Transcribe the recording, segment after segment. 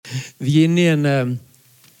Vi inne i en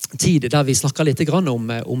tid der vi snakker litt grann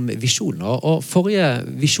om visjoner, og forrige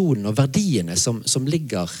visjonen og verdiene som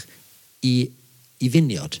ligger i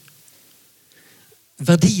Vineyard.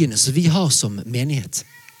 Verdiene som vi har som menighet.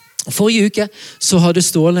 Forrige uke så hadde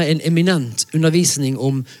Ståle en eminent undervisning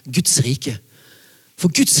om Guds rike. For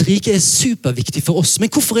Guds rike superviktig for oss. Men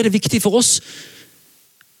hvorfor det viktig for oss?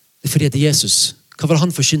 Det fordi at Jesus, hva var det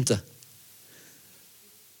han forkynte?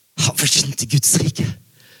 Han forkynte Guds rike.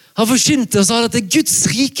 Han forkynte og sa at Guds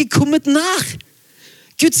rike kommet nær.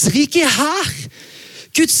 Guds rike her.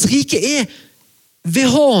 Guds rike ved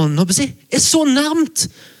hånden, så nærmt.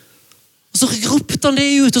 Og så ropte han det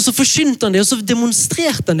ut, og så forkynte han det, og så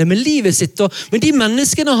demonstrerte han det med livet sitt, og med de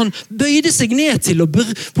menneskene han bøyde seg ned til, og på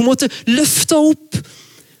en måte løftet opp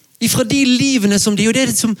ifra de livene som og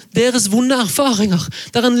det som deres vonde erfaringer,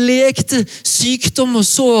 der han lekte sykdom og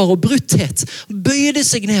sår og brutthet, bøyde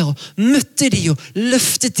seg ned og møtte de og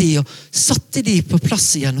løftet de og satte de på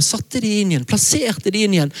plass igjen og satte de inn igjen, plasserte de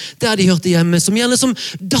inn igjen der de hørte hjemme, som gjerne som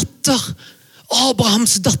datter,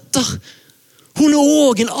 Abrahams datter. Hun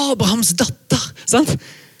også en Abrahams datter, sant?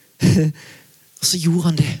 Og så gjorde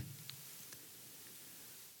han det.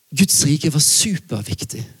 Guds rike var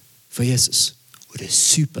superviktig for Jesus. Og det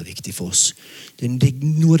superviktig for oss. Det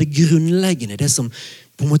noe av det grunnleggende, det som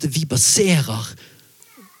på en måte vi baserer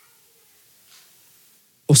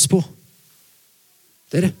oss på.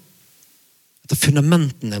 Det det. Det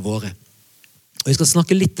fundamentene våre. Og jeg skal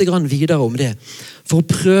snakke litt videre om det, for å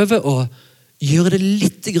prøve å gjøre det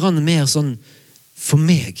litt mer sånn for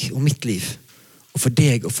meg og mitt liv, og for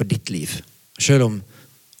deg og for ditt liv. Selv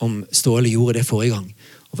om Ståle gjorde det forrige gang,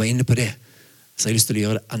 og var inne på det, så har jeg lyst til å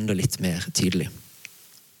gjøre det enda litt mer tydelig.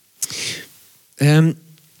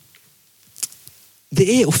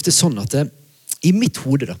 Det ofte sånn at i mitt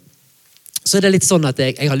hode da, så det litt sånn at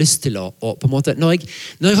jeg har lyst til å på en måte, når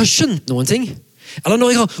jeg har skjønt noen ting, eller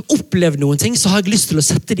når jeg har opplevd noen ting, så har jeg lyst til å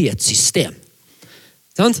sette det i et system.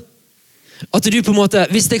 Sant? At du på en måte,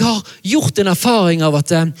 hvis jeg har gjort en erfaring av at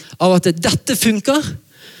dette funker,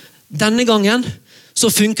 denne gangen, så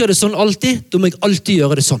funker det sånn alltid, da må jeg alltid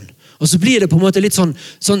gjøre det sånn. Og så blir det på en måte litt sånn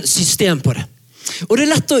system på det. Og det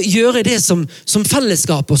lett å gjøre det som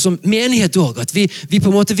fellesskap og som menighet også, at vi på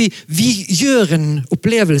en måte, vi gjør en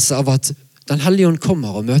opplevelse av at Den Hellige Ånd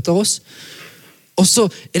kommer og møter oss, og så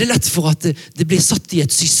det lett for at det blir satt i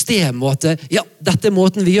et system, og at ja, dette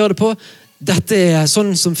måten vi gjør det på, dette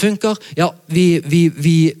sånn som funker, ja,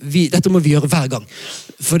 dette må vi gjøre hver gang,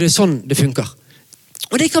 for det sånn det funker.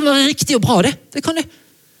 Og det kan være riktig og bra, det kan det.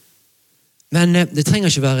 Men det trenger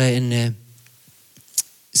ikke være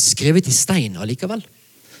skrevet i stein allikevel.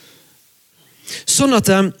 Sånn at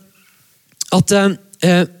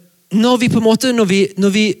når vi på en måte,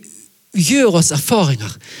 når vi gjør oss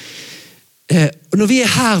erfaringer, og når vi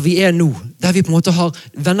her vi nå, der vi på en måte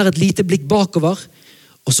vender et lite blikk bakover,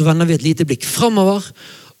 og så vender vi et lite blikk fremover,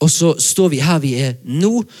 og så står vi her vi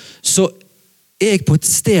nå, så jeg på et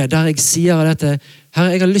sted der jeg sier dette,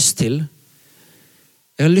 Herre, jeg har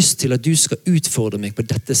lyst til at du skal utfordre meg på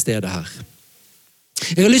dette stedet her.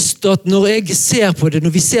 Jeg har lyst til at når jeg ser på det,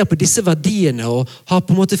 når vi ser på disse verdiene og har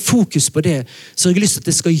på en måte fokus på det, så har jeg lyst til at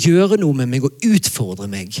det skal gjøre noe med meg og utfordre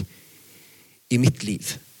meg i mitt liv.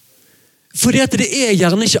 Fordi at det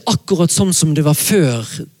gjerne ikke akkurat sånn som det var før.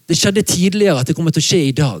 Det skjedde tidligere at det kommer til å skje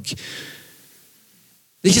i dag.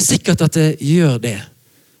 Det ikke sikkert at det gjør det.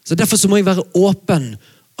 Så derfor så må jeg være åpen,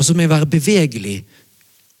 og så må jeg være bevegelig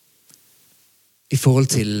i forhold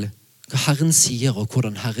til hva Herren sier og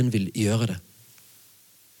hvordan Herren vil gjøre det.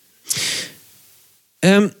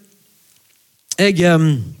 Jeg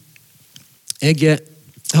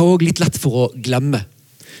har også litt lett for å glemme.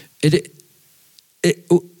 Jeg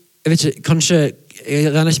vet ikke, kanskje,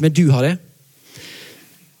 jeg regner ikke med du har det.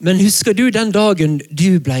 Men husker du den dagen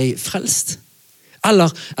du ble frelst?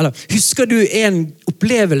 Eller husker du en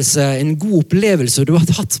opplevelse, en god opplevelse du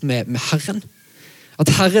har hatt med Herren? At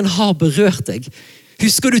Herren har berørt deg.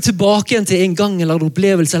 Husker du tilbake igjen til en gang eller en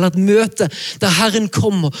opplevelse eller et møte der Herren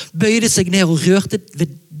kom og bøyde seg ned og rørte ved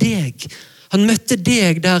deg? Han møtte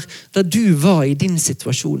deg der du var i din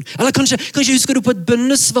situasjon. Eller kanskje husker du på et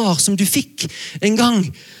bønnesvar som du fikk en gang,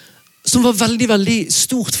 som var veldig, veldig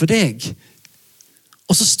stort for deg.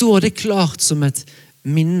 Og så står det klart som et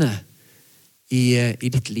minne i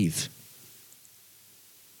ditt liv.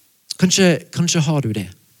 Kanskje har du det.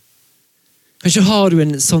 Kanskje har du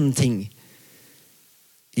en sånn ting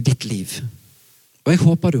i ditt liv. Og jeg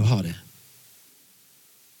håper du har det.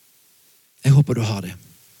 Jeg håper du har det.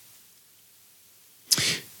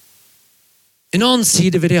 En annen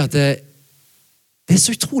side ved det at det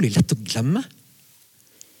så utrolig lett å glemme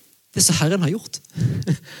det som Herren har gjort.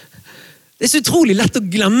 Det så utrolig lett å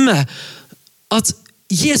glemme at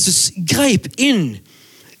Jesus greip inn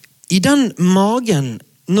i den magen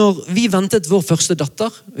når vi ventet vår første datter.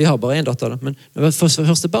 Vi har bare en datter, men når vi var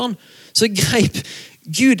første barn, så greip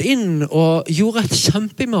Gud inn og gjorde et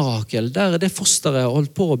kjempemirakel der det fosteret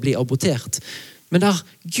holdt på å bli abortert. Men der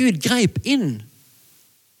Gud greip inn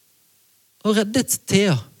og reddet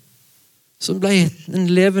Thea, som ble en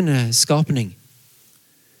levende skapning.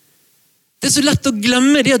 Det så lett å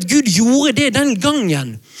glemme det at Gud gjorde det den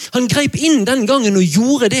gangen. Han greip inn den gangen og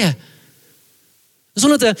gjorde det.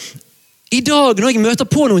 Sånn at i dag når jeg møter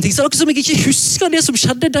på noen ting, så er det akkurat som jeg ikke husker det som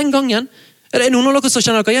skjedde den gangen. Er det noen av dere som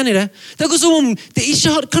kjenner dere igjen i det? Det er akkurat som om det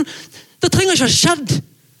ikke hadde... Det trenger ikke ha skjedd.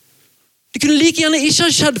 Det kunne like gjerne ikke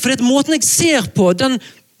ha skjedd, fordi at måten jeg ser på, den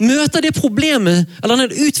møter det problemet, eller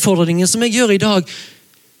den utfordringen som jeg gjør i dag.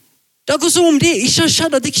 Det er akkurat som om det ikke har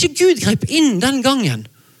skjedd, at ikke Gud greip inn den gangen.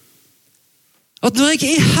 At når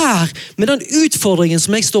jeg er her med den utfordringen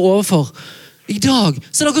som jeg står overfor i dag,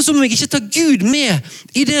 så er det akkurat som om jeg ikke tar Gud med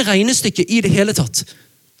i det regnestykket i det hele tatt.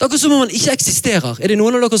 Det er akkurat som om han ikke eksisterer. Er det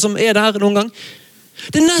noen av dere som er der noen gang?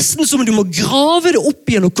 Det er nesten som om du må grave det opp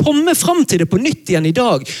igjen og komme frem til det på nytt igjen i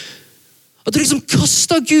dag. At du liksom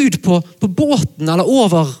kaster Gud på båten, eller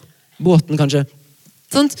over båten kanskje.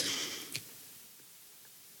 Sant?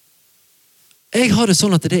 Jeg har det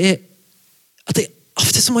sånn at det er at jeg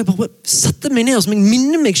ofte så må jeg bare sette meg ned og så må jeg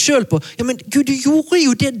minne meg selv på ja, men Gud, du gjorde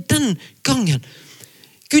jo det den gangen.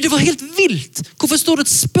 Gud, det var helt vilt. Hvorfor står det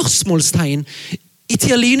et spørsmålstegn i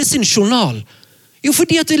Tialine sin journal? Jo,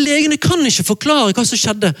 fordi at legene kan ikke forklare hva som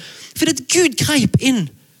skjedde. Fordi at Gud greip inn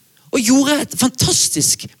og gjorde et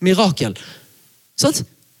fantastisk mirakel. Sant?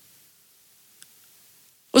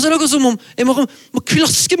 Og så er det akkurat som om jeg må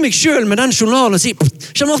klaske meg selv med den journalen og si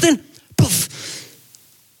Kjell Martin, poff!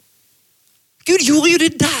 Gud gjorde jo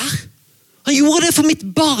det der. Han gjorde det for mitt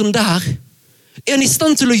barn der. Er han i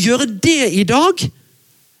stand til å gjøre det i dag?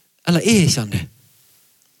 Eller er ikke han det?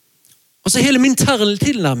 Og så hele min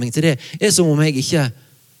tilnærming til det er som om jeg ikke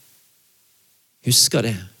husker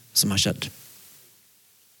det som har skjedd.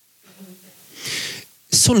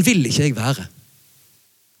 Sånn vil ikke jeg være.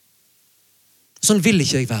 Sånn vil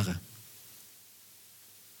ikke jeg være.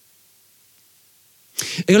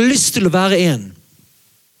 Jeg har lyst til å være en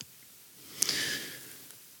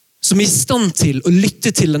som er i stand til å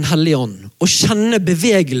lytte til den hellige ånd og kjenne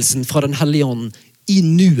bevegelsen fra den hellige ånd i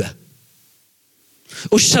nuet.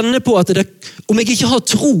 Og kjenne på at om jeg ikke har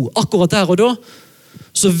tro akkurat der og da,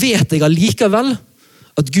 så vet jeg allikevel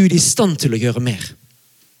at Gud er i stand til å gjøre mer.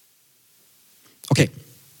 Ok,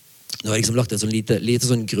 nå har jeg liksom lagt et sånn lite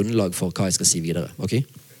sånn grunnlag for hva jeg skal si videre. Ok?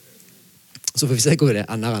 Så får vi se hvor det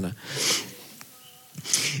ender henne.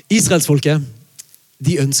 Israelsfolket,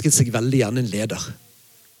 de ønsket seg veldig gjerne en leder.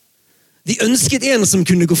 De ønsket en som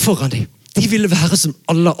kunne gå foran dem. De ville være som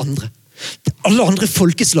alle andre. Alle andre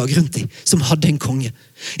folkeslag rundt dem som hadde en konge.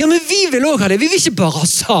 Ja, men vi vil også ha det. Vi vil ikke bare ha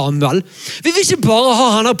Samuel. Vi vil ikke bare ha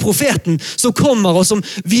han av profeten som kommer og som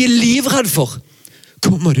vi er livredd for.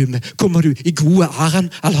 Kommer du i gode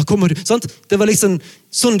æren? Eller kommer du, sant? Det var liksom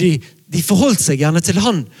sånn de forholdt seg gjerne til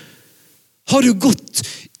han. Har du gått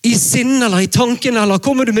i sinne eller i tanken, eller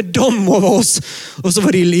kommer du med dom over oss? Og så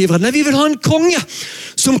var de livredde. Nei, vi vil ha en konge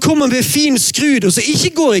som kommer med fin skrud, og som ikke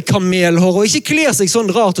går i kamelhår, og ikke kler seg sånn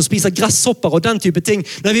rart og spiser gresshopper og den type ting.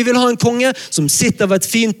 Nei, vi vil ha en konge som sitter ved et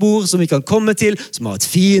fint bord, som vi kan komme til, som har et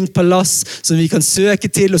fint palass, som vi kan søke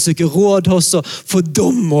til og søke råd hos og få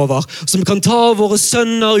dom over, som kan ta våre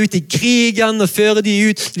sønner ut i krigen og føre de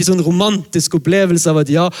ut til en sånn romantisk opplevelse av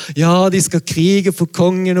at ja, de skal krige for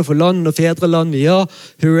kongen og for land og fedreland, ja,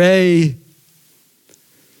 hurray!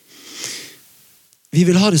 Vi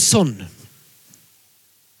vil ha det sånn.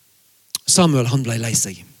 Samuel, han ble lei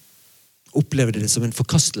seg. Opplevde det som en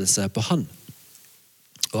forkastelse på han.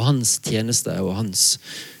 Og hans tjeneste og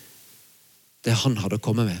det han hadde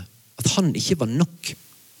kommet med. At han ikke var nok.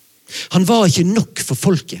 Han var ikke nok for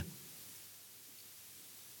folket.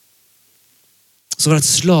 Så var det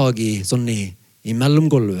et slag i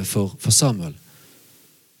mellomgulvet for Samuel.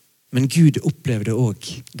 Men Gud opplevde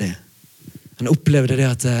også det. Han opplevde det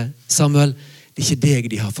at Samuel, det er ikke deg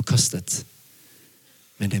de har forkastet,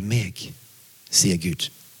 men det er meg, sier Gud.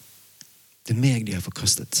 Det er meg de har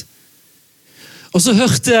forkastet. Og så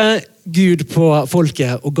hørte Gud på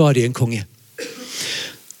folket og ga de en konge.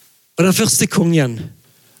 Og den første kongen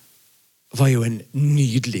var jo en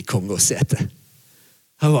nydelig konge å se til.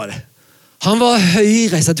 Han var det. Han var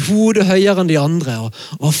høyreist, et hode høyere enn de andre,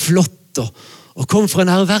 og var flott, og kom fra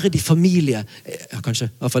en ærverdig familie. Ja, kanskje,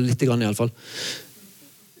 i hvert fall litt grann i alle fall.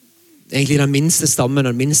 Egentlig den minste stammen,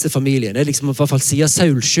 den minste familien. Det er liksom i hvert fall sier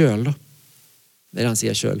Saul selv. Da. Det er det han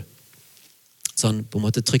sier selv. Så han på en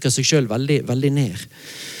måte trykker seg selv veldig, veldig ned.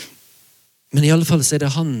 Men i alle fall så det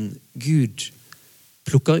han Gud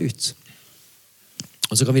plukker ut.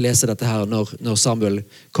 Og så kan vi lese dette her når Samuel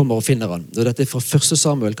kommer og finner han. Og dette fra 1.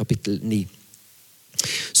 Samuel kapittel 9.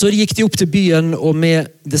 Så gikk de opp til byen, og med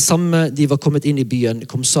det samme de var kommet inn i byen,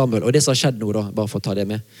 kom Samuel. Og det som har skjedd nå da, bare for å ta det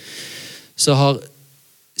med, så har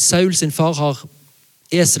Saul sin far, har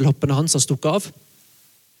eselhoppene hans har stukket av.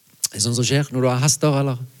 Det sånn som skjer når du har hester,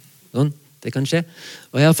 eller sånn. Det kan skje.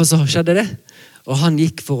 Og i hvert fall så skjedde det. Og han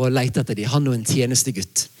gikk for å lete etter de. Han og en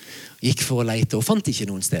tjenestegutt gikk for å lete, og fant ikke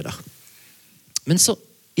noen steder. Men så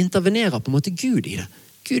intervenerer på en måte Gud i det.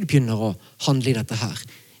 Gud begynner å handle i dette her.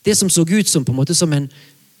 Det som så ut som på en måte som en,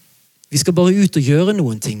 vi skal bare ut og gjøre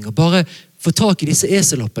noen ting, og bare få tak i disse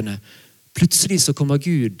eselhoppene. Plutselig så kommer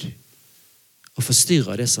Gud og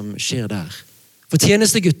forstyrrer det som skjer der. For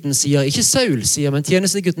tjenestegutten sier, ikke Saul sier, men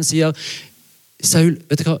tjenestegutten sier, Saul,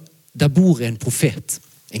 vet du hva, der bor en profet,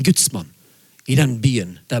 en gudsmann, i den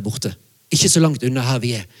byen der borte. Ikke så langt unna her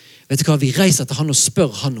vi er. Vet du hva, vi reiser til han og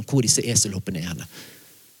spør han om hvor disse eselhoppene er henne.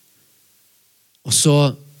 Og så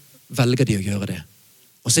velger de å gjøre det.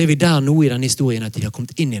 Og så vi der nå i denne historien at de har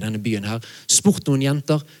kommet inn i denne byen her, spurt noen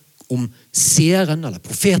jenter om seeren eller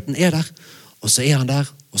profeten er der, og så er han der,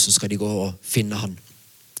 og så skal de gå og finne han.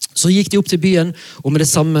 Så gikk de opp til byen, og med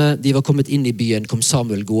det samme de var kommet inn i byen, kom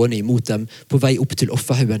Samuel gående imot dem på vei opp til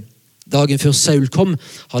offerhaugen. Dagen før Saul kom,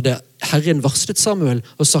 hadde Herren varslet Samuel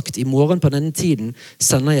og sagt, i morgen på denne tiden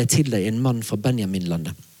sender jeg til deg en mann fra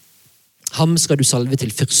Benjaminlandet. Ham skal du salve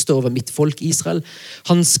til fyrste over mitt folk Israel.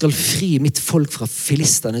 Han skal fri mitt folk fra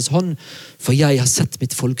filisternes hånd, for jeg har sett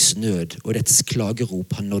mitt folks nød, og dets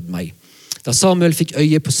klagerop har nådd meg. Da Samuel fikk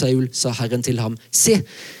øye på Saul, sa Herren til ham, se,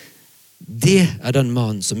 det er den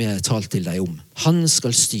mann som jeg har talt til deg om. Han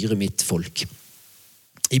skal styre mitt folk.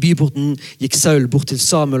 I byporten gikk Saul bort til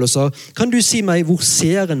Samuel og sa, kan du si meg hvor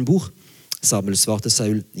seeren bor? Samuel svarte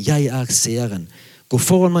Saul, jeg er seeren. Gå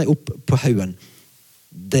foran meg opp på haugen.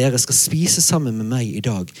 Dere skal spise sammen med meg i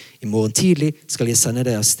dag. I morgen tidlig skal jeg sende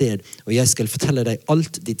deg av sted, og jeg skal fortelle deg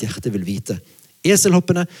alt ditt hjerte vil vite.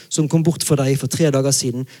 Eselhoppene som kom bort for deg for 3 dager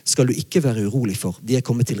siden, skal du ikke være urolig for. De er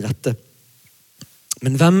kommet til rette.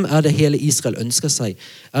 Men hvem er det hele Israel ønsker seg?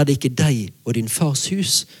 Er det ikke deg og din fars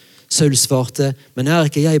hus? Saul svarte, men er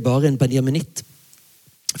ikke jeg bare en benjaminitt?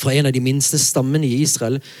 Fra en av de minste stammene i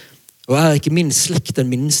Israel, og er ikke min slekt den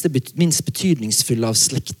minst betydningsfulle av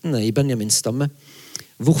slektene i Benjamins stamme?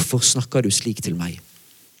 Hvorfor snakker du slik til meg?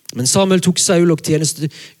 Men Samuel tok Saul og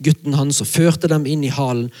tjenestegutten hans og førte dem inn i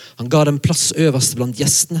halen. Han ga dem plass øverst blant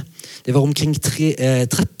gjestene. Det var omkring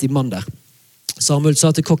 30 mann der. Samuel sa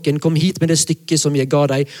til kokken, kom hit med det stykket som jeg ga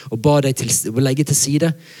deg, og ba deg å legge til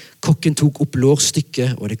side. Kokken tok opp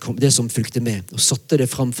lårstykket og det som fulgte med, og satte det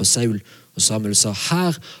fram for Saul. Og Samuel sa,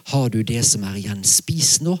 her har du det som er igjen.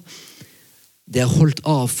 Spis nå. Det er holdt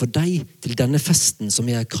av for deg til denne festen som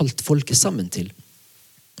jeg har kalt folket sammen til.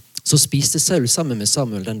 Så spiste Saul sammen med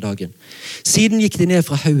Samuel den dagen. Siden gikk de ned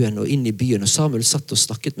fra haugen og inn i byen, og Samuel satt og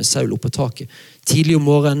snakket med Saul oppe på taket. Tidlig om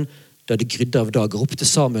morgenen, da det grydde av dag, ropte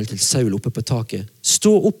Samuel til Saul oppe på taket.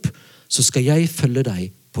 Stå opp, så skal jeg følge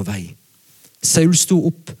deg på vei. Saul sto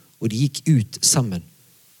opp, og de gikk ut sammen.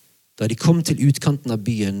 Da de kom til utkanten av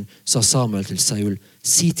byen, sa Samuel til Saul,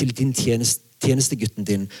 si til din tjenestegutten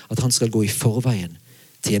din at han skal gå i forveien.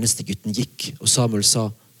 Tjenestegutten gikk, og Samuel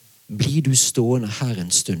sa, blir du stående her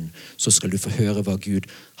en stund, så skal du få høre hva Gud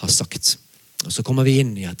har sagt. Og så kommer vi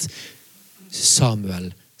inn i at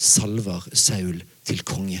Samuel salver Saul til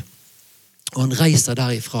konge. Og han reiser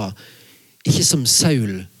derifra, ikke som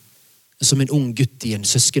Saul, som en ung gutt i en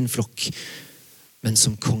søskenflokk, men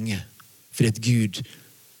som konge. Fordi at Gud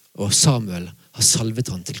og Samuel har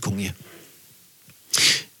salvet han til konge.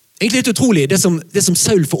 Egentlig litt utrolig, det som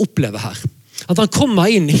Saul får oppleve her. At han kommer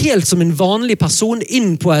inn helt som en vanlig person,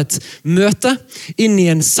 inn på et møte, inn i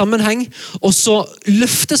en sammenheng, og så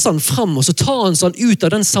løftes han fram, og så tar han sånn ut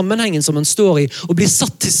av den sammenhengen som han står i, og blir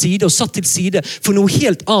satt til side for noe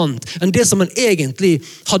helt annet enn det som han egentlig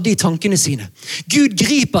hadde i tankene sine. Gud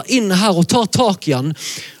griper inn her og tar tak i han,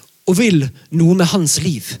 og vil noe med hans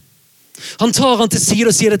liv. Han tar han til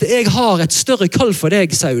side og sier at jeg har et større kall for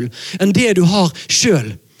deg, Saul, enn det du har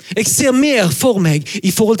selv. Jeg ser mer for meg i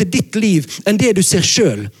forhold til ditt liv enn det du ser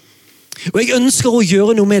selv. Og jeg ønsker å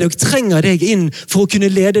gjøre noe med deg. Jeg trenger deg inn for å kunne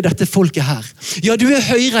lede dette folket her. Ja, du er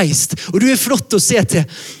høyreist, og du er flott å se til.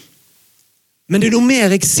 Men det er noe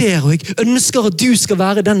mer jeg ser, og jeg ønsker at du skal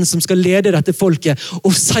være den som skal lede dette folket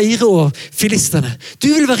og seire over filisterne. Du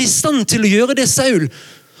vil være i stand til å gjøre det, Saul.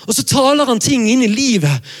 Og så taler han ting inn i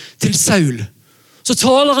livet til Saul. så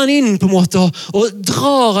taler han inn på en måte, og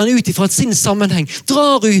drar han ut fra sin sammenheng.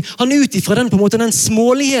 Drar han ut fra den, på en måte, den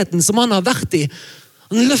småligheten som han har vært i.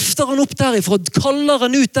 Han løfter han opp derifra, kaller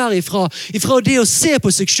han ut derifra, ifra det å se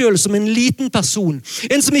på seg selv som en liten person.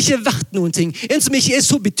 En som ikke er verdt noen ting, en som ikke er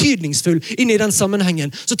så betydningsfull inn i den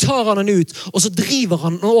sammenhengen. Så tar han ut, og så driver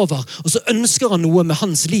han over, og så ønsker han noe med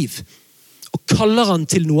hans liv. Og kaller han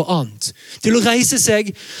til noe annet. Til å reise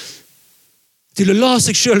seg, til å la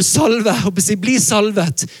seg selv salve, og bli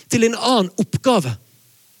salvet, til en annen oppgave.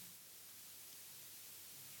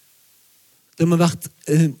 Det må ha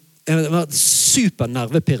vært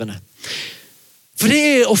supernervepirrende. For det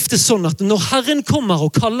er ofte sånn at når Herren kommer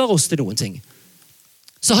og kaller oss til noen ting,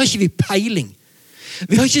 så har ikke vi peiling.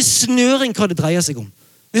 Vi har ikke snøring hva det dreier seg om.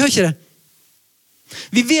 Vi har ikke det.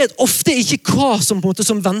 Vi vet ofte ikke hva som, på en måte,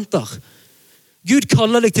 som venter. Gud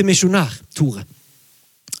kaller deg til misjonær, Tore.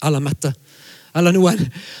 Eller Mette. Eller noen.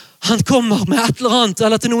 Han kommer med et eller annet,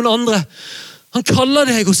 eller til noen andre. Han kaller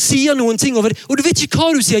deg og sier noen ting over det, og du vet ikke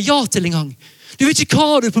hva du sier ja til en gang. Du vet ikke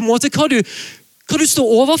hva du, på en måte, hva du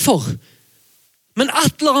står overfor. Men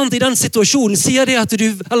et eller annet i den situasjonen sier det at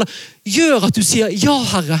eller gjør at du sier, ja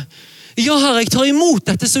Herre, jeg tar imot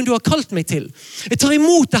dette som du har kalt meg til. Jeg tar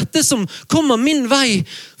imot dette som kommer min vei,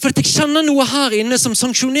 for at jeg kjenner noe her inne som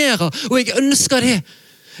sanksjonerer, og jeg ønsker det.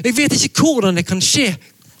 Jeg vet ikke hvordan det kan skje,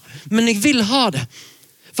 men jeg vil ha det.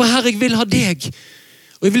 For Herre, jeg vil ha deg,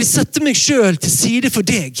 og jeg vil sette meg selv til side for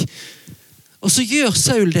deg. Og så gjør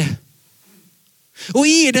Saul det. Og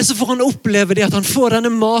i det så får han oppleve det at han får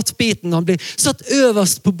denne matbiten, han blir satt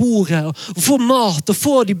øverst på bordet og får mat og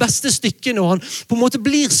får de beste stykkene, og han på en måte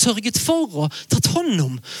blir sørget for og tatt hånd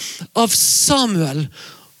om av Samuel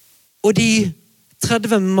og de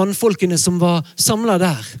 30 mannfolkene som var samlet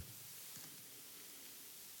der.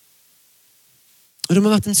 Og det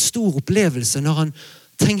må ha vært en stor opplevelse når han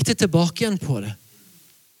tenkte tilbake igjen på det.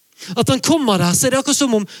 At han kommer der, så er det akkurat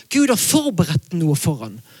som om Gud har forberedt noe for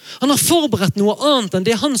han. Han har forberedt noe annet enn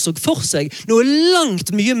det han så for seg. Noe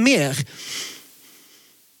langt mye mer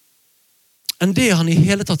enn det han i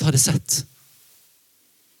hele tatt hadde sett.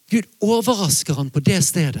 Gud overrasker han på det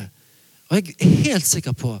stedet. Og jeg er helt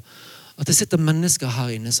sikker på at det sitter mennesker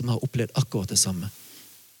her inne som har opplevd akkurat det samme.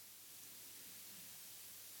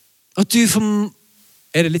 At du får...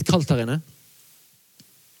 Er det litt kaldt her inne?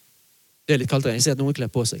 Det er litt kaldt her inne. Jeg ser at noen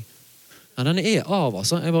kler på seg. Ja, den er av,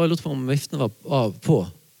 altså. Jeg bare lurte på om viften var av på.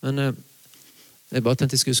 Men jeg bare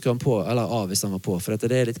tenkte jeg skulle skru den på, eller av hvis den var på. For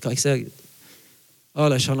det er litt kaldt. Jeg ser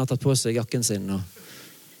Alex han har tatt på seg jakken sin og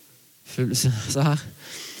så her.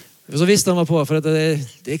 Så hvis den var på, for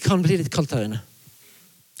det kan bli litt kaldt her inne.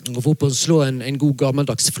 Jeg går opp og slå en god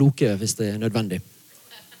gammeldags floke hvis det er nødvendig.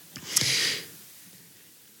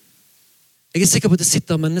 Jeg er sikker på at det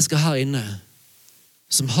sitter mennesker her inne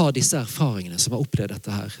som har disse erfaringene, som har opplevd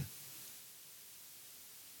dette her.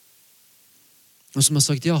 Og som har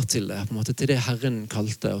sagt ja til det, på en måte, til det Herren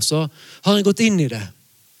kalte. Og så har han gått inn i det.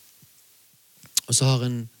 Og så har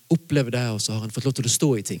han opplevd det, og så har han fått lov til å stå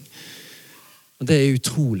i ting. Og det er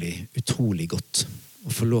utrolig, utrolig godt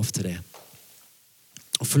å få lov til det.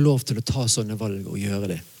 Å få lov til å ta sånne valg og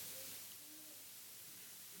gjøre det.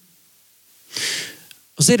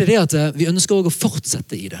 Og så er det at vi ønsker også å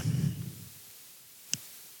fortsette i det.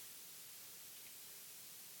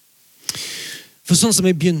 For sånn som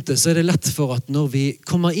jeg begynte, så er det lett for at når vi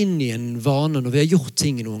kommer inn i en vane, når vi har gjort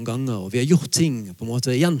ting noen ganger, og vi har gjort ting på en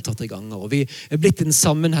måte gjentatte ganger, og vi er blitt en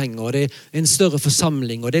sammenheng, og det er en større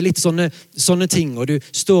forsamling, og det er litt sånne ting, og du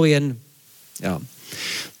står i en, ja,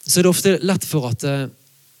 så er det ofte lett for at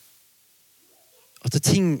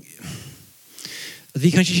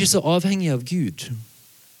vi kanskje ikke er så avhengige av Gud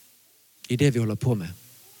i det vi holder på med.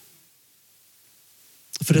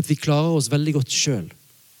 For at vi klarer oss veldig godt selv.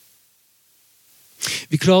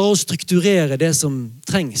 Vi klarer å strukturere det som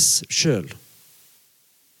trengs selv.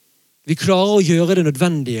 Vi klarer å gjøre det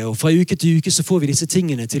nødvendige, og fra uke til uke så får vi disse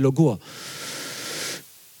tingene til å gå.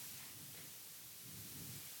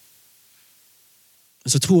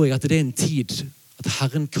 Så tror jeg at det er en tid at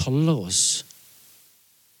Herren kaller oss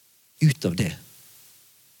ut av det.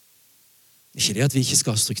 Ikke det at vi ikke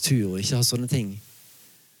skal ha struktur og ikke ha sånne ting,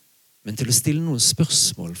 men til å stille noen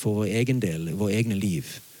spørsmål for vår egen del, vår egne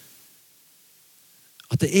liv.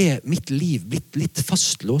 At det er mitt liv blitt litt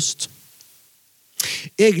fastlåst.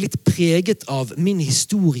 Jeg er litt preget av min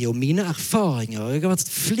historie og mine erfaringer. Jeg har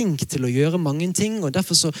vært flink til å gjøre mange ting, og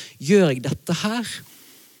derfor så gjør jeg dette her.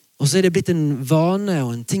 Og så er det blitt en vane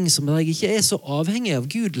og en ting som jeg ikke er så avhengig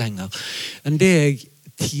av Gud lenger enn det jeg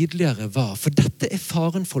tidligere var. For dette er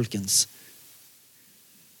faren, folkens.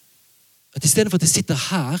 At i stedet for at det sitter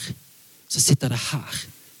her, så sitter det her.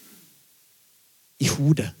 i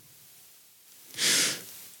hodet.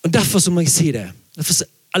 Og derfor så må jeg si det. Derfor så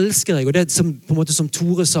elsker jeg, og det som, på en måte som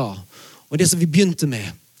Tore sa, og det som vi begynte med,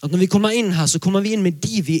 at når vi kommer inn her, så kommer vi inn med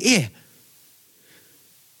de vi er.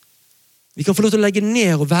 Vi kan få lov til å legge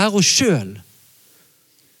ned og være oss selv.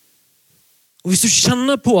 Og hvis du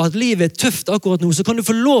kjenner på at livet er tøft akkurat nå, så kan du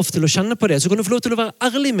få lov til å kjenne på det, så kan du få lov til å være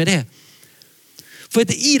ærlig med det. For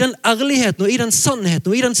at i den ærligheten og i den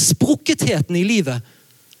sannheten og i den sprukketheten i livet,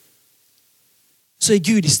 så er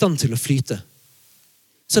Gud i stand til å flyte.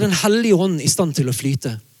 Så er den hellige ånd i stand til å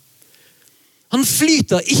flyte. Han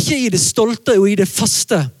flyter ikke i det stolte og i det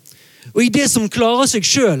faste, og i det som klarer seg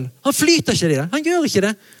selv. Han flyter ikke i det. Han gjør ikke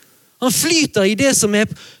det. Han flyter i det som er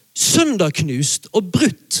sønderknust og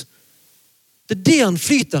brutt. Det er det han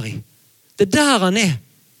flyter i. Det er der han er.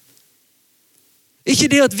 Ikke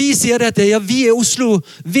det at vi sier det at ja, vi er Oslo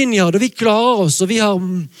Vineyard, og vi klarer oss, og vi har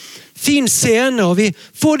fin scene, og vi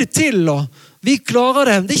får det til, og vi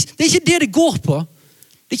klarer det. Det er ikke det det går på.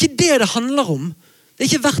 Det er ikke det det handler om. Det er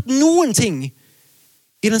ikke verdt noen ting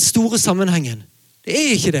i den store sammenhengen. Det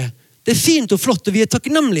er ikke det. Det er fint og flott, og vi er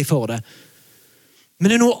takknemlige for det. Men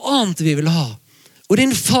det er noe annet vi vil ha. Og det er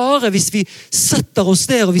en fare hvis vi setter oss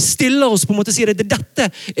der, og vi stiller oss på en måte og sier at dette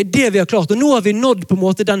er det vi har klart, og nå har vi nådd på en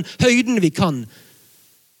måte den høyden vi kan.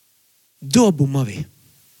 Da bommer vi.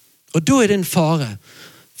 Og da er det en fare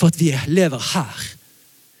for at vi lever her,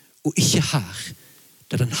 og ikke her,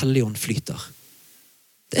 der den hellige ånd flyter.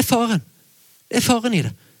 Det er faren. Det er faren i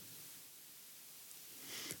det.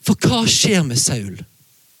 For hva skjer med Saul?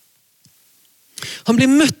 Han blir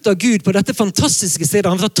møtt av Gud på dette fantastiske stedet.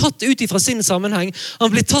 Han blir tatt ut fra sin sammenheng. Han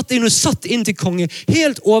blir tatt inn og satt inn til konge.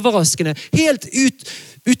 Helt overraskende. Helt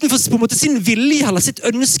utenfor på en måte sin vilje eller sitt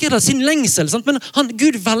ønske eller sin lengsel. Sant? Men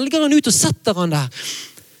Gud velger han ut og setter han der.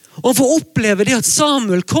 Og han får oppleve det at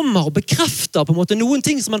Samuel kommer og bekrefter på en måte noen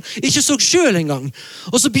ting som han ikke så selv engang.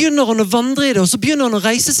 Og så begynner han å vandre i det, og så begynner han å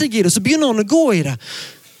reise seg i det, og så begynner han å gå i det.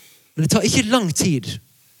 Men det tar ikke lang tid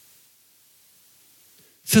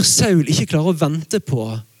før Saul ikke klarer å vente på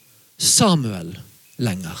Samuel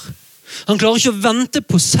lenger. Han klarer ikke å vente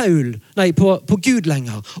på Gud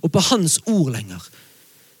lenger, og på hans ord lenger.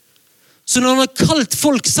 Så når han har kalt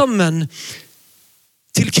folk sammen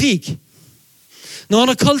til krig, når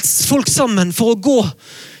han har kalt folk sammen for å gå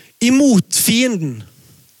imot fienden,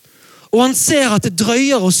 og han ser at det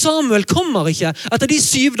drøyer, og Samuel kommer ikke etter de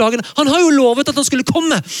 7 dagene. Han har jo lovet at han skulle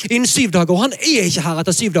komme innen 7 dager, og han er ikke her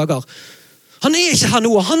etter 7 dager. Han er ikke her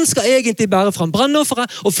nå, og han skal egentlig bære frem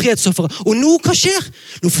brannofferet og fredsofferet. Og nå, hva skjer?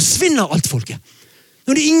 Nå forsvinner alt folket.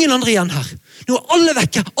 Nå er det ingen andre igjen her. Nå er alle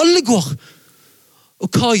vekke, alle går.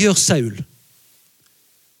 Og hva gjør Saul?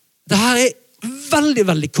 Dette er veldig,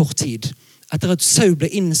 veldig kort tid etter at Saul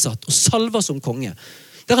ble innsatt og salvet som konge.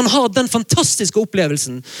 Der han har den fantastiske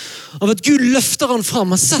opplevelsen av at Gud løfter han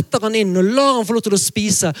frem, han setter han inn og lar han få lov til å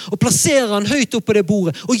spise, og plasserer han høyt opp på det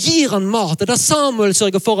bordet, og gir han mat, der Samuel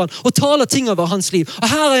sørger for han, og taler ting over hans liv. Og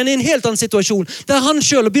her er han i en helt annen situasjon, der han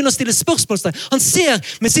selv begynner å stille spørsmålstegn. Han ser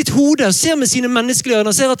med sitt hode, og ser med sine menneskelige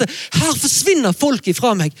øyne, og ser at her forsvinner folk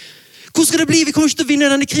ifra meg. Hvor skal det bli? Vi kommer ikke til å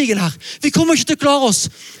vinne denne krigen her. Vi kommer ikke til å klare oss.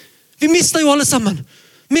 Vi mister jo alle sammen.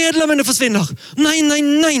 Medlemmene forsvinner.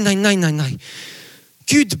 Nei.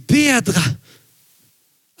 Gud bedre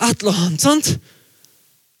et eller annet, sant?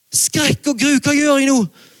 Skrekk og gru, hva gjør jeg nå?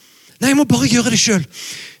 Nei, jeg må bare gjøre det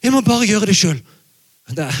selv.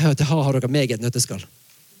 Det har dere meg et nøtteskall.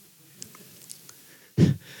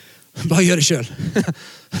 Bare gjør det selv.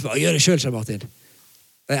 Bare gjør det selv, Kjell Martin.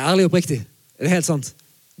 Det er ærlig og oppriktig. Er det helt sant?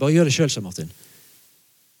 Bare gjør det selv, Kjell Martin.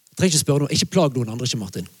 Jeg trenger ikke spørre noen. Ikke plag noen andre, Kjell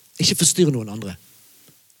Martin. Ikke forstyrre noen andre.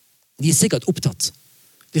 De er sikkert opptatt.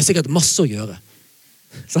 De har sikkert masse å gjøre.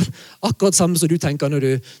 Sånn, akkurat samme som du tenker når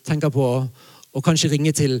du tenker på å kanskje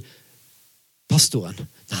ringe til pastoren.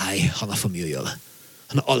 Nei, han har for mye å gjøre.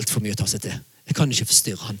 Han har alt for mye å ta seg til. Jeg kan ikke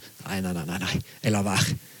forstyrre han. Nei. Jeg lar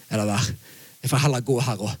være. Jeg får heller gå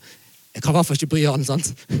her og jeg kan i hvert fall ikke bry han,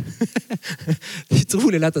 sant? Det er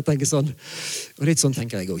utrolig lett å tenke sånn. Og litt sånn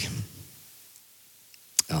tenker jeg også.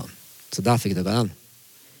 Ja, så der fikk dere den.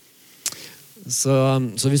 Så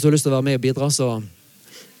hvis du har lyst til å være med og bidra,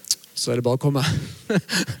 så er det bare å komme.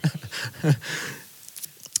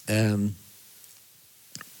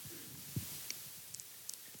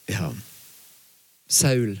 Ja.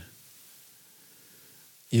 Saul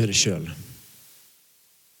gjør det selv.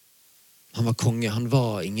 Han var konge, han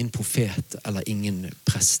var ingen profet eller ingen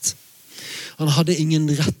prest. Han hadde ingen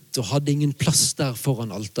rett og hadde ingen plass der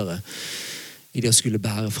foran alteret i det å skulle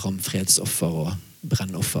bære frem fredsoffer og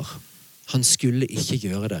brennoffer. Han skulle ikke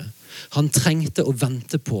gjøre det. Han trengte å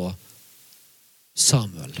vente på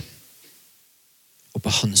Samuel og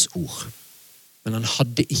på hans ord. Men han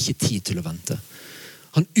hadde ikke tid til å vente.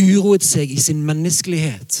 Han uroet seg i sin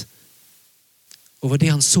menneskelighet over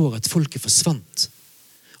det han så at folket forsvant.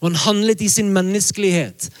 Og han handlet i sin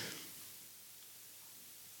menneskelighet.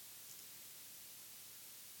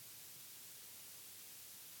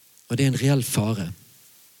 Og det er en reell fare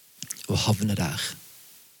å havne der.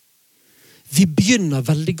 Vi begynner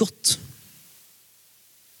veldig godt.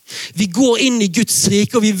 Vi går inn i Guds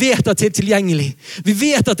rike, og vi vet at det er tilgjengelig. Vi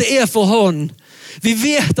vet at det er for hånden. Vi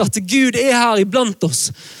vet at Gud er her iblant oss.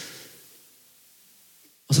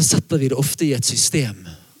 Og så setter vi det ofte i et system.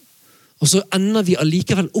 Og så ender vi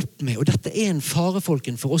allikevel opp med, og dette er en fare,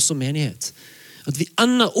 folken, for oss som menighet, at vi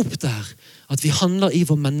ender opp der, at vi handler i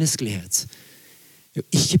vår menneskelighet,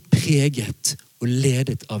 og ikke preget og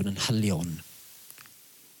ledet av den hellige ånd.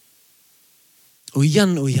 Og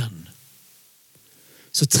igjen,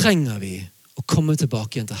 så trenger vi å komme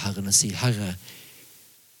tilbake igjen til Herren og si, Herre,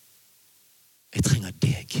 jeg trenger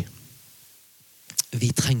deg. Vi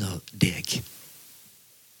trenger deg.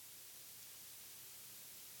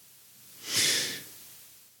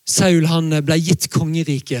 Saul, han ble gitt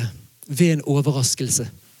kongeriket ved en overraskelse.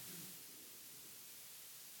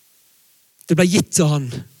 Det ble gitt til han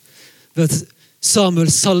ved at Samuel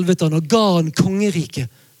salvet han og ga han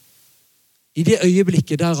kongeriket. I det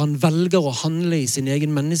øyeblikket der han velger å handle i sin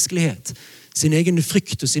egen menneskelighet, sin egen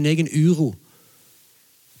frykt og sin egen uro,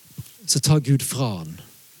 så tar Gud fra han.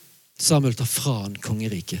 Samuel tar fra han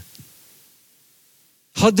kongeriket.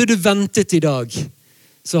 Hadde du ventet i dag,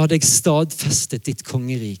 så hadde jeg stadfestet ditt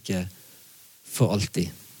kongerike for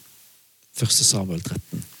alltid. 1. Samuel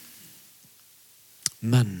 13.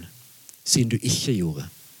 Men, siden du ikke gjorde,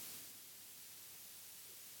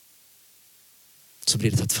 så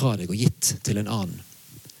blir det tatt fra deg og gitt til en annen.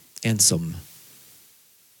 En som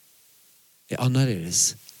er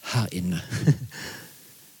annerledes her inne.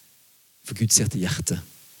 For Gud ser til hjertet.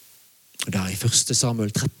 Og der i 1.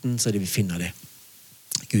 Samuel 13 så er det vi finner det.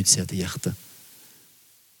 Gud ser til hjertet.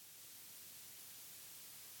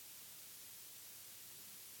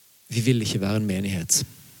 Vi vil ikke være en menighet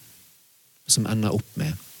som ender opp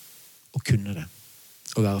med å kunne det,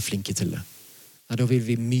 og være flinke til det. Ja, da vil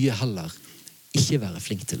vi mye heller ikke være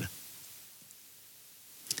flink til det.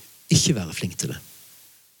 Ikke være flink til det.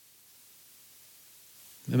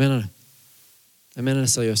 Jeg mener det. Jeg mener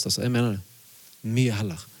det seriøst, altså. Jeg mener det. Mye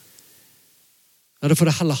heller. Ja, da får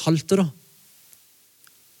det heller halte, da.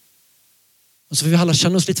 Og så får vi heller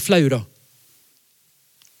kjenne oss litt flau, da.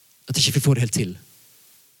 At ikke vi får det helt til.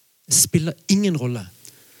 Det spiller ingen rolle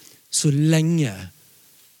så lenge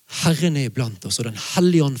Herren er iblant oss, og den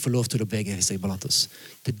hellige ånd får lov til å bevege seg iblant oss.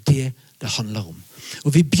 Det er det det handler om.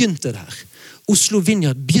 Og vi begynte der. Oslo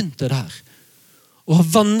Vineyard begynte der. Og har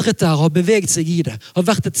vandret der, har beveget seg i det. Har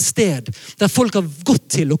vært et sted der folk har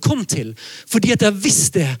gått til og kom til. Fordi at de har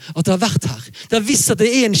visst det, at det har vært her. De har visst at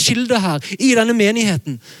det er en kilde her i denne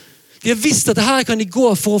menigheten. De har visst at her kan de gå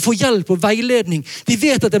for å få hjelp og veiledning. De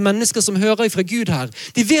vet at det er mennesker som hører fra Gud her.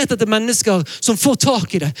 De vet at det er mennesker som får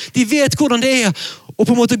tak i det. De vet hvordan det er å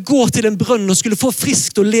på en måte gå til en brønn og skulle få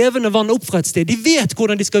friskt og levende vann opp fra et sted. De vet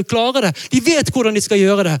hvordan de skal klare det. De vet hvordan de skal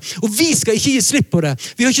gjøre det. Og vi skal ikke gi slipp på det.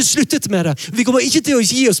 Vi har ikke sluttet med det. Vi kommer ikke til å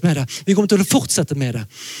gi oss med det. Vi kommer til å fortsette med det.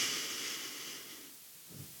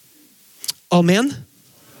 Amen?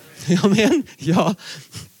 Amen? Ja.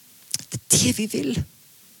 Det er det vi vil.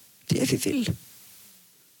 Det vi vil.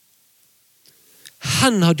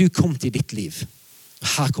 Hen har du kommet i ditt liv.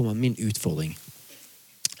 Her kommer min utfordring.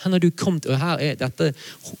 Hen har du kommet, og her er dette,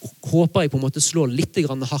 håper jeg på en måte slår litt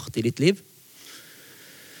hardt i ditt liv.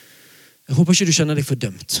 Jeg håper ikke du kjenner deg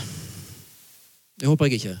fordømt. Det håper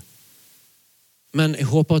jeg ikke. Men jeg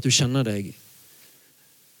håper at du kjenner deg,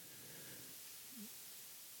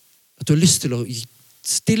 at du har lyst til å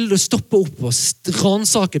stille og stoppe opp og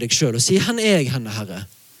ransake deg selv og si, hen er jeg henne, Herre?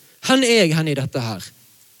 Hen er jeg henne i dette her?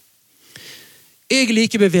 Er jeg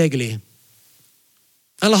like bevegelig?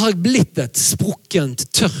 Eller har jeg blitt et sprukkent,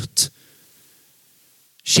 tørt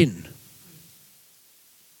skinn?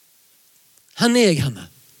 Hen er jeg henne?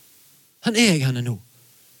 Hen er jeg henne nå?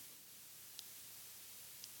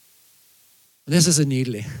 Og det som er så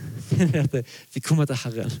nydelig, er at vi kommer til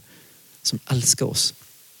Herren som elsker oss.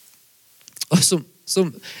 Og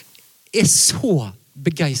som er så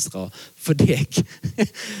begeistret for deg.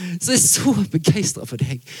 Så er så begeistret for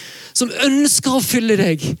deg. Som ønsker å fylle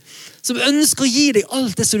deg. Som ønsker å gi deg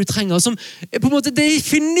alt det som du trenger. Som på en måte, det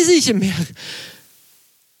finnes ikke mer.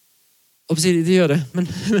 Og det gjør det.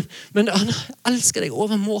 Men han elsker deg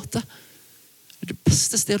over måte. Det er det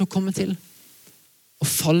beste stedet å komme til. Å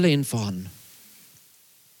falle inn for han.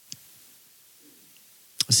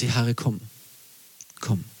 Og si, Herre, kom.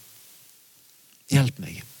 Kom. hjelp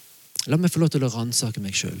meg. La meg få lov til å ransake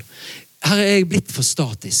meg selv. Herre, jeg blitt for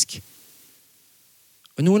statisk.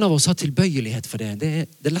 Og noen av oss har tilbøyelighet for det. Det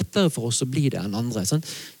er lettere for oss å bli det enn andre. Sant?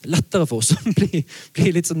 Det er lettere for oss å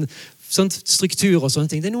bli litt sånn struktur og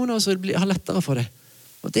sånne ting. Det er noen av oss som har lettere for det.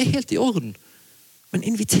 Og det er helt i orden. Men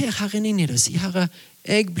inviter Herren inn i det og si, Herre,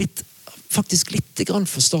 jeg er blitt faktisk litt grann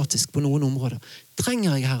for statisk på noen områder.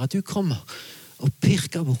 Trenger jeg, Herre, at du kommer og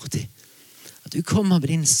pirker borti. At du kommer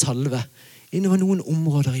med din salve innover noen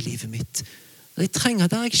områder i livet mitt. Jeg trenger,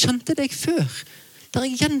 der jeg kjente deg før. Der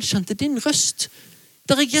jeg gjenkjente din røst.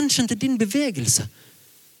 Der jeg gjenkjente din bevegelse.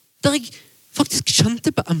 Der jeg faktisk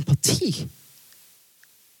kjente på empati.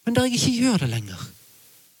 Men der jeg ikke gjør det lenger.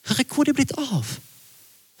 Herre, hvor er det blitt av?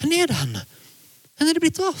 Hvor er det henne? Hvor er det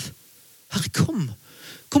blitt av? Herre, kom.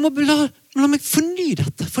 Kom og la meg forny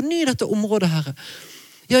dette området, Herre.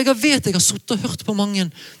 Ja, jeg vet jeg har suttet og hørt på mange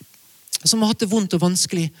som har hatt det vondt og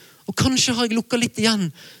vanskelig. Og kanskje har jeg lukket litt igjen.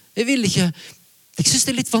 Jeg vil ikke. Jeg synes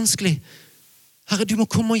det er litt vanskelig. Herre, du må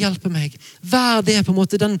komme og hjelpe meg. Vær det på en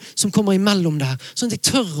måte den som kommer imellom der. Sånn at jeg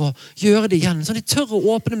tør å gjøre det igjen. Sånn at jeg tør å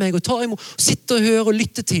åpne meg og ta imot, og sitte og høre og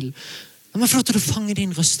lytte til. La meg få lov til å fange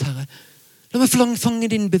din røst, Herre. La meg få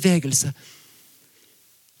fange din bevegelse.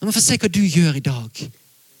 La meg få se hva du gjør i dag.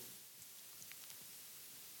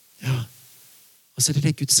 Ja. Og så er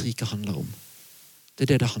det Guds rike handler om.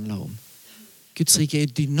 Det er det handler om. Guds rike er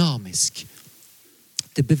dynamisk.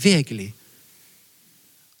 Det er bevegelig.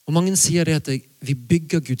 Og mange sier det at vi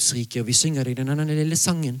bygger Guds rike, og vi synger det i denne lille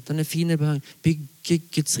sangen, denne fine bygge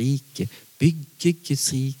Guds rike, bygge Guds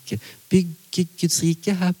rike, bygge Guds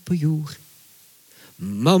rike her på jord.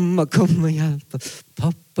 Mamma kom og hjelp oss,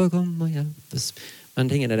 pappa kom og hjelp oss. Men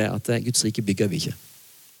tingen er det at Guds rike bygger vi ikke.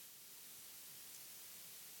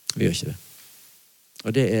 Vi gjør ikke det.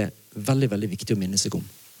 Og det er veldig, veldig viktig å minne seg om.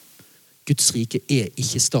 Guds rike er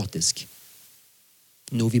ikke statisk.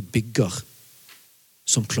 Noe vi bygger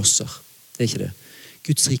som klosser. Det er ikke det.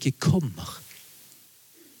 Guds rike kommer.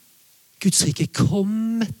 Guds rike er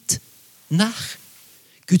kommet nær.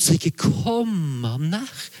 Guds rike kommer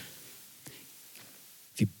nær.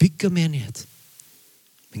 Vi bygger menighet.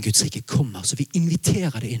 Men Guds rike kommer, så vi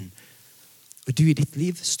inviterer det inn. Og du i ditt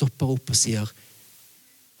liv stopper opp og sier,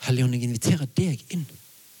 Helligånd, jeg inviterer deg inn.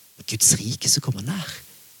 Guds rike som kommer nær.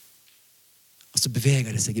 Og så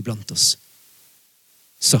beveger det seg iblant oss.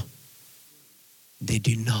 Så, det er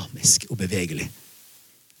dynamisk og bevegelig.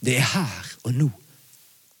 Det er her og nå.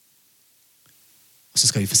 Og så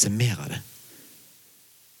skal vi få se mer av det.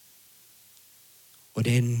 Og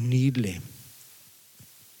det er nydelig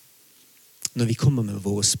når vi kommer med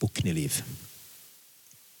våre spukne liv.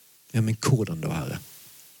 Ja, men hvordan da, Herre?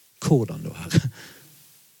 Hvordan da, Herre?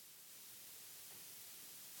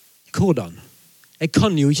 Hvordan? Jeg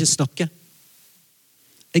kan jo ikke snakke.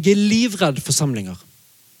 Jeg er livredd forsamlinger.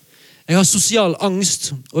 Jeg har sosial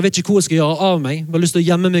angst, og vet ikke hvor jeg skal gjøre av meg. Jeg har lyst til å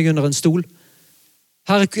gjemme meg under en stol.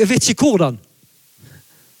 Herre, jeg vet ikke hvordan.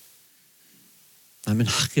 Nei, men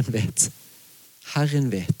Herren vet. Herren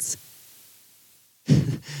vet.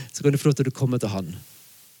 Så kan du få lov til å komme til han.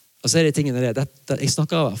 Og så er det tingene det. Jeg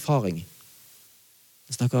snakker av erfaring.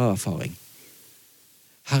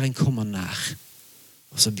 Herren kommer nær,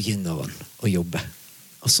 og så begynner han å jobbe.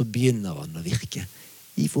 Og så begynner han å virke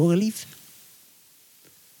i våre liv.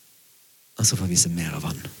 Og så får vi se mer av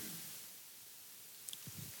han.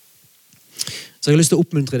 Så jeg har lyst til å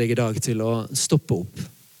oppmuntre deg i dag til å stoppe opp.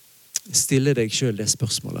 Stille deg selv det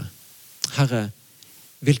spørsmålet. Herre,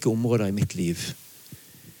 hvilke områder i mitt liv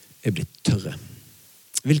er blitt tørre?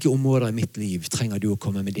 Hvilke områder i mitt liv trenger du å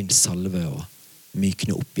komme med din salve og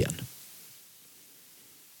mykne opp igjen?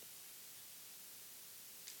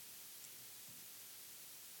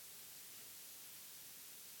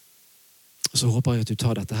 Og så håper jeg at du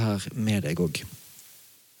tar dette her med deg også.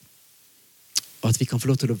 Og at vi kan få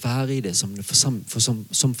lov til å være i det som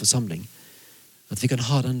forsamling. At vi kan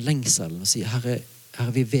ha den lengselen og si, Herre,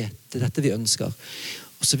 vi vet, det er dette vi ønsker.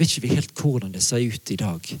 Og så vet ikke vi helt hvordan det ser ut i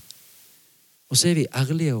dag. Og så er vi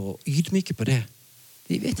ærlige og ydmyke på det.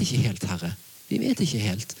 Vi vet ikke helt, Herre. Vi vet ikke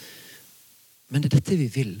helt. Men det er dette vi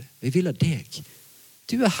vil. Vi vil ha deg.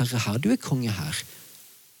 Du er Herre her, du er konge her.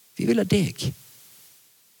 Vi vil ha deg.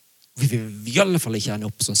 Vi vil i alle fall ikke ende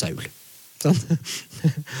opp som Saul. Sånn?